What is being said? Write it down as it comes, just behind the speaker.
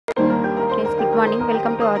Morning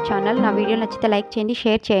welcome to our channel. నా video నచ్చితే like చేయండి,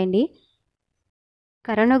 షేర్ చేయండి.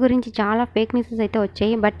 కరోనా గురించి చాలా ఫేక్ న్యూసెస్ అయితే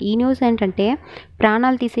వచ్చాయి. బట్ ఈ న్యూస్ ఏంటంటే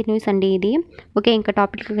ప్రాణాలు తీసే న్యూస్ అండి ఇది. ఓకే, ఇంకా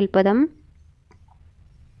టాపిక్కి వెళ్ళిపోదాం.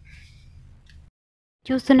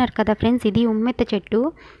 చూస్తున్నారు కదా ఫ్రెండ్స్, ఇది ఉమ్మెత్త చెట్టు.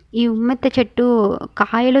 ఈ ఉమ్మెత్త చెట్టు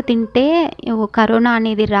కాయలు తింటే కరోనా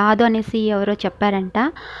అనేది రాదు అనేసి ఎవరో చెప్పారంట.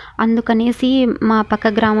 అందుకనేసి మా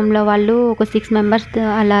పక్క గ్రామంలో వాళ్ళు ఒక 6 మెంబర్స్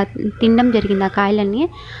అలా తినడం జరిగింది ఆ కాయలన్నీ.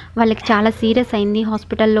 వాళ్ళకి చాలా సీరియస్ అయింది,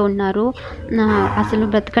 హాస్పిటల్లో ఉన్నారు. అసలు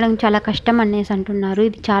బ్రతకడం చాలా కష్టం అనేసి అంటున్నారు.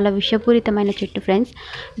 ఇది చాలా విషపూరితమైన చెట్టు ఫ్రెండ్స్.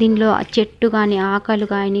 దీనిలో చెట్టు కానీ, ఆకులు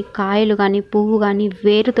కానీ, కాయలు కానీ, పువ్వు కానీ,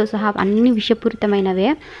 వేరుతో సహా అన్నీ విషపూరితమైనవే.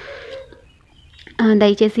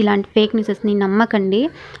 దయచేసి ఇలాంటి ఫేక్ న్యూసెస్ని నమ్మకండి.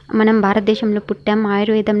 మనం భారతదేశంలో పుట్టాం,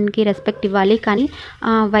 ఆయుర్వేదంకి రెస్పెక్ట్ ఇవ్వాలి. కానీ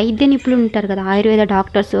వైద్య నిపుణులు ఉంటారు కదా, ఆయుర్వేద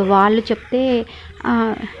డాక్టర్స్, వాళ్ళు చెప్తే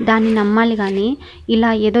దాన్ని నమ్మాలి. కానీ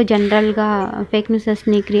ఇలా ఏదో జనరల్గా ఫేక్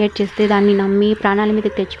న్యూసెస్ని క్రియేట్ చేస్తే దాన్ని నమ్మి ప్రాణాల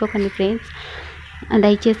మీదకి తెచ్చుకోకండి ఫ్రెండ్స్.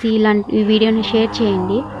 దయచేసి ఇలాంటి వీడియోని షేర్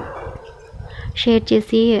చేయండి. షేర్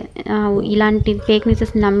చేసి ఇలాంటి ఫేక్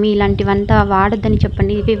న్యూసెస్ నమ్మి ఇలాంటివంతా వాడొద్దని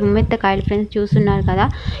చెప్పండి. ఇవి ఉమ్మెత్త కాయలు ఫ్రెండ్స్, చూస్తున్నారు కదా,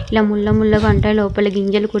 ఇలా ముళ్ళగా ఉంటాయి, లోపల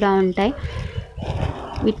గింజలు కూడా ఉంటాయి.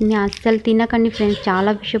 వీటిని అస్సలు తినకండి ఫ్రెండ్స్,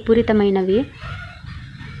 చాలా విషపూరితమైనవి.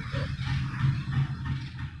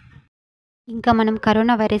 ఇంకా మనం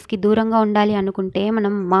కరోనా వైరస్కి దూరంగా ఉండాలి అనుకుంటే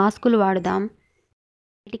మనం మాస్కులు వాడదాం.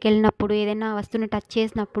 బయటికి వెళ్ళినప్పుడు ఏదైనా వస్తువుని టచ్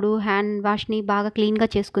చేసినప్పుడు హ్యాండ్ వాష్ని బాగా క్లీన్గా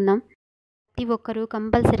చేసుకుందాం. ప్రతి ఒక్కరూ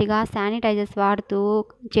కంపల్సరీగా శానిటైజర్స్ వాడుతూ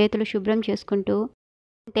చేతులు శుభ్రం చేసుకుంటూ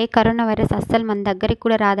అంటే కరోనా వైరస్ అస్సలు మన దగ్గరికి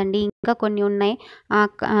కూడా రాదండి. ఇంకా కొన్ని ఉన్నాయి.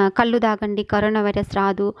 కళ్ళు తాగండి, కరోనా వైరస్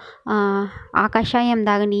రాదు. ఆ కషాయం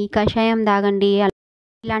తాగండి, ఈ కషాయం తాగండి,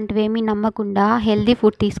 ఇలాంటివేమీ నమ్మకుండా హెల్దీ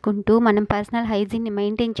ఫుడ్ తీసుకుంటూ మనం పర్సనల్ హైజీన్ని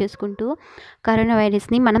మెయింటైన్ చేసుకుంటూ కరోనా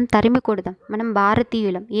వైరస్ని మనం తరిమికూడదాం. మనం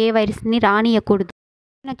భారతీయులం, ఏ వైరస్ని రానియకూడదు.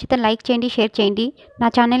 నచ్చితే లైక్ చేయండి, షేర్ చేయండి. నా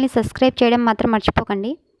ఛానల్ని సబ్స్క్రైబ్ చేయడం మాత్రం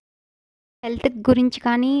మర్చిపోకండి. హెల్త్ గురించి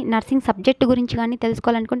కానీ, నర్సింగ్ సబ్జెక్ట్ గురించి కానీ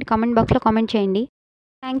తెలుసుకోవాలనుకుంటే కామెంట్ బాక్స్లో కామెంట్ చేయండి.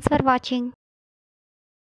 Thanks for watching.